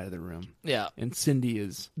your side of the room. Yeah. And Cindy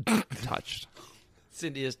is touched.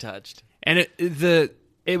 Cindy is touched. And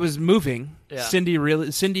it was moving. Yeah.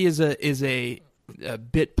 Cindy is a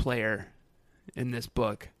bit player in this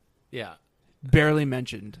book. Yeah. Barely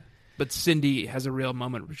mentioned. But Cindy has a real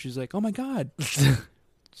moment where she's like, oh my God.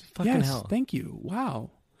 Fucking hell. Thank you. Wow.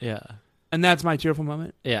 Yeah. And that's my tearful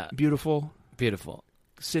moment. Yeah. Beautiful. Beautiful.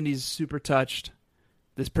 Cindy's super touched.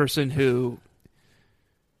 This person who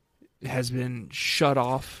has been shut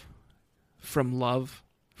off from love,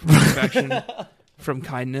 from affection, from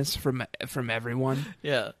kindness, from everyone.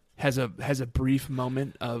 Yeah. Has a brief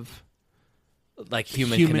moment of like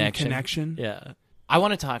human connection. Yeah. I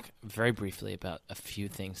want to talk very briefly about a few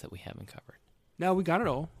things that we haven't covered. No, we got it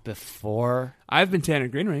all. Before I've been Tanner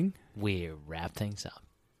Greenring. We wrap things up.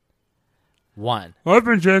 One. I've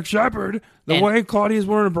been Jack Shepard. The way Claudia's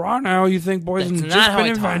wearing a bra now, you think boys have just been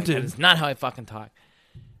invented. That's not how I fucking talk.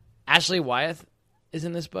 Ashley Wyeth is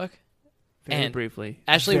in this book. Very briefly.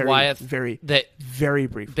 Ashley Wyeth. Very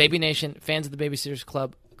briefly. Baby Nation, fans of the Babysitters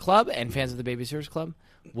Club and fans of the Babysitters Club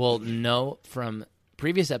will know from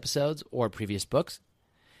previous episodes or previous books,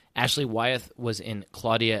 Ashley Wyeth was in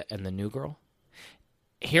Claudia and the New Girl.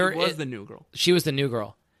 She was the new girl. She was the new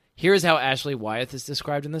girl. Here is how Ashley Wyeth is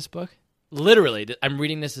described in this book. Literally, I'm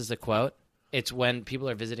reading this as a quote. It's when people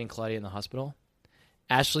are visiting Claudia in the hospital.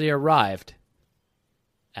 Ashley arrived.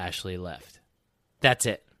 Ashley left. That's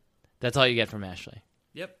it. That's all you get from Ashley.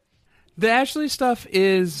 Yep. The Ashley stuff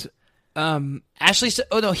is... Ashley...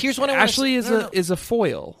 Oh, no, here's what I want to say. Ashley is a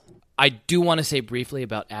foil. I do want to say briefly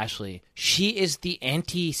about Ashley. She is the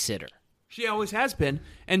anti-sitter. She always has been,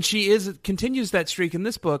 and she continues that streak in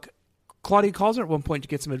this book. Claudia calls her at one point to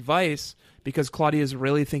get some advice because Claudia is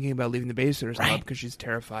really thinking about leaving the Babysitters Club because she's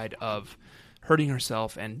terrified of hurting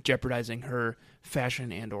herself and jeopardizing her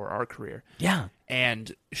fashion and or art career. Yeah.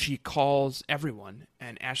 And she calls everyone,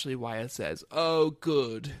 and Ashley Wyeth says, "Oh,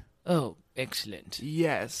 good. Oh, excellent.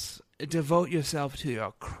 Yes. Devote yourself to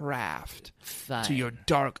your craft, Fine. to your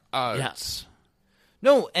dark arts." Yeah.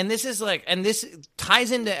 No, and this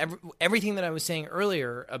ties into everything that I was saying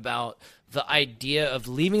earlier about the idea of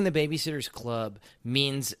leaving the Babysitters Club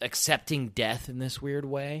means accepting death in this weird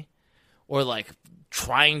way, or like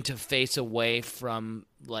trying to face away from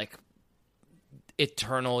like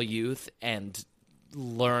eternal youth and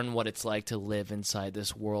learn what it's like to live inside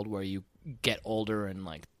this world where you get older and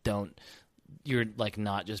like you're like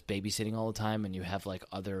not just babysitting all the time and you have like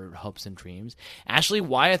other hopes and dreams. Ashley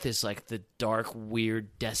Wyeth is like the dark,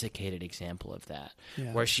 weird, desiccated example of that,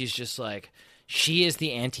 where she's just like, she is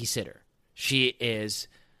the anti-sitter. She is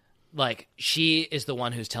the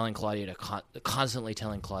one who's telling Claudia constantly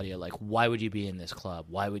telling Claudia, like, why would you be in this club?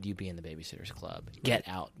 Why would you be in the Babysitters Club? Get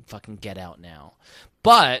out. Fucking get out now.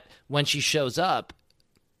 But when she shows up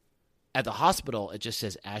at the hospital, it just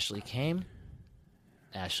says Ashley came,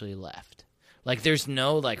 Ashley left. Like, there's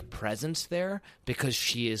no, like, presence there because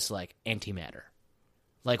she is, like, antimatter.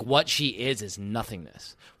 Like, what she is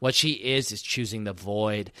nothingness. What she is choosing the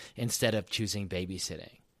void instead of choosing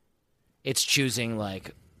babysitting. It's choosing,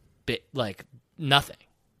 like nothing.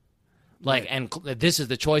 Like, and this is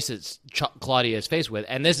the choices Claudia is faced with,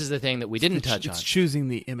 and this is the thing that we didn't touch on. It's choosing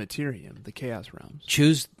the immaterium, the chaos realms.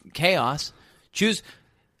 Choose chaos. Choose...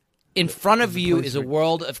 In front of you is a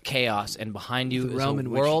world of chaos, and behind you is a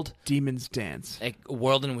world... demons dance. A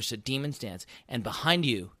world in which the demons dance. And behind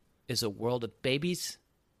you is a world of babies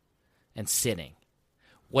and sitting.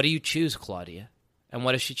 What do you choose, Claudia? And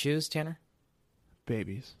what does she choose, Tanner?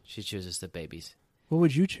 Babies. She chooses the babies. What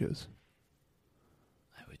would you choose?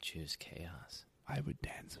 I would choose chaos. I would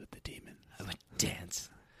dance with the demons. I would dance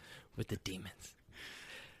with the demons.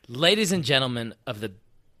 Ladies and gentlemen of the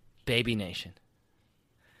Baby Nation,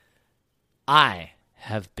 I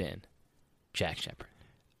have been Jack Shepard.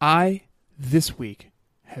 I, this week,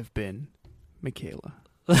 have been Michaela.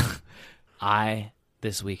 I,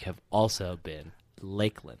 this week, have also been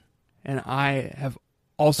Lakeland. And I have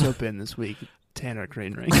also been, this week, Tanner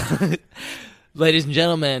Greenring. Ladies and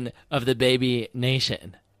gentlemen of the Baby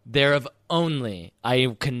Nation, There have only,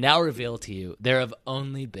 I can now reveal to you, there have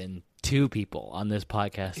only been 2 people on this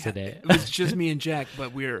podcast today. It was just me and Jack,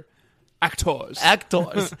 but we're actors.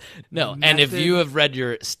 No, and if you have read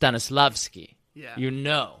your Stanislavski, you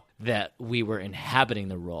know that we were inhabiting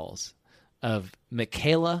the roles of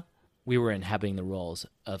Michaela, we were inhabiting the roles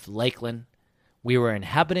of Lakeland, we were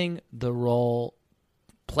inhabiting the role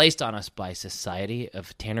placed on us by society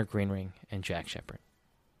of Tanner Greenring and Jack Shepard.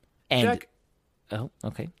 And Jack, oh,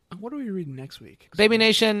 okay. What are we reading next week? Baby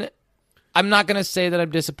Nation, I'm not going to say that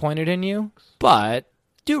I'm disappointed in you, but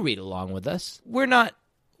do read along with us.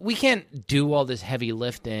 We can't do all this heavy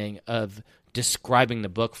lifting of describing the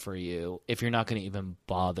book for you if you're not going to even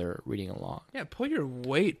bother reading along. Yeah, pull your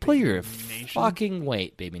weight. Pull your fucking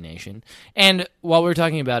weight, Baby Nation. And while we're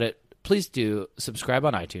talking about it, please do subscribe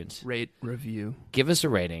on iTunes. Rate, review. Give us a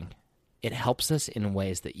rating. It helps us in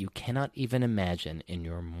ways that you cannot even imagine in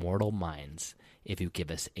your mortal minds if you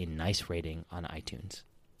give us a nice rating on iTunes.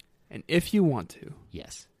 And if you want to.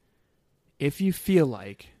 Yes. If you feel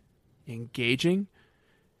like engaging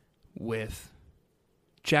with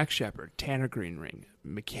Jack Shepard, Tanner Greenring,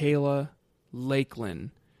 Michaela, Lakeland,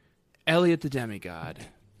 Elliot the Demigod,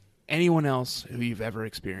 anyone else who you've ever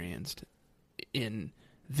experienced in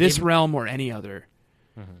this realm or any other,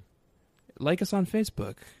 like us on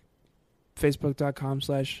Facebook.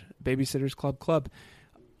 Facebook.com/BabysittersClubClub.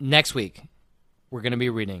 Next week, we're going to be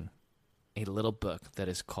reading a little book that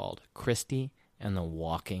is called Christy and the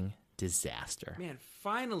Walking Disaster. Man,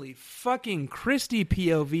 finally, fucking Christy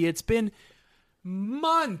POV. It's been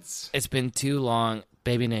months. It's been too long.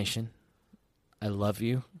 Baby Nation, I love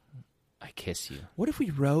you. I kiss you. What if we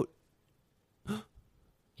wrote...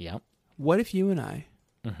 Yep. What if you and I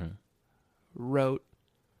wrote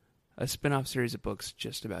a spin-off series of books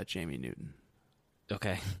just about Jamie Newton?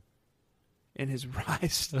 Okay. In his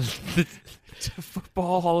rise to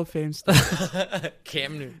football Hall of Fame stuff.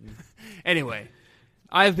 Cam Newton. Anyway,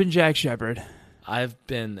 I've been Jack Shepard. I've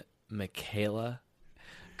been Michaela.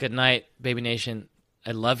 Good night, Baby Nation.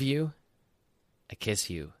 I love you. I kiss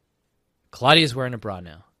you. Claudia's wearing a bra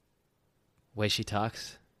now. Way she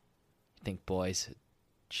talks, I think boys had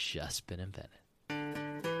just been invented.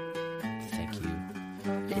 Thank you.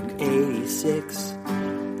 In 86,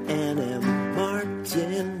 N.M.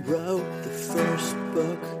 Martin wrote the first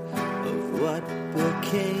book of what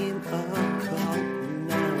became a cult.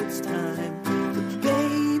 Now it's time for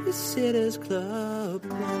Babysitter's Club.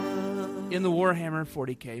 In the Warhammer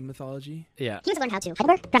 40k mythology. Yeah. Humans have learned how to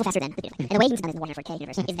hyperware, travel faster than the speed of light. And the way humans have done this in the Warhammer 40k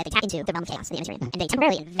universe is that they tap into the realm of chaos in the Innistrad, and they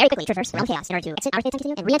temporarily and very quickly traverse the realm of chaos in order to exit our space time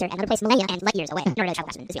continuum and re-enter another place millennia and light years away in order to travel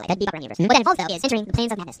faster than the speed of light. That'd be background universe. What that involves, though, is entering the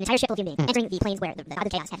planes of madness, an entire ship full of human beings, entering the planes where the gods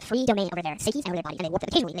of chaos have free domain over their psyches and over their bodies, and they warp them.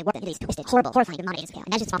 Occasionally, they warp them into these twisted, horrible, horrifying, demonic agents of chaos.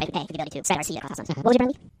 And that's just a small price we pay for the ability to spread our seed across cosmos. What was your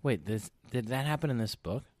brand? Wait, did that happen in this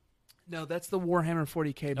book? No, that's the Warhammer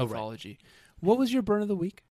 40k Oh, right. mythology. What was your burn of the week?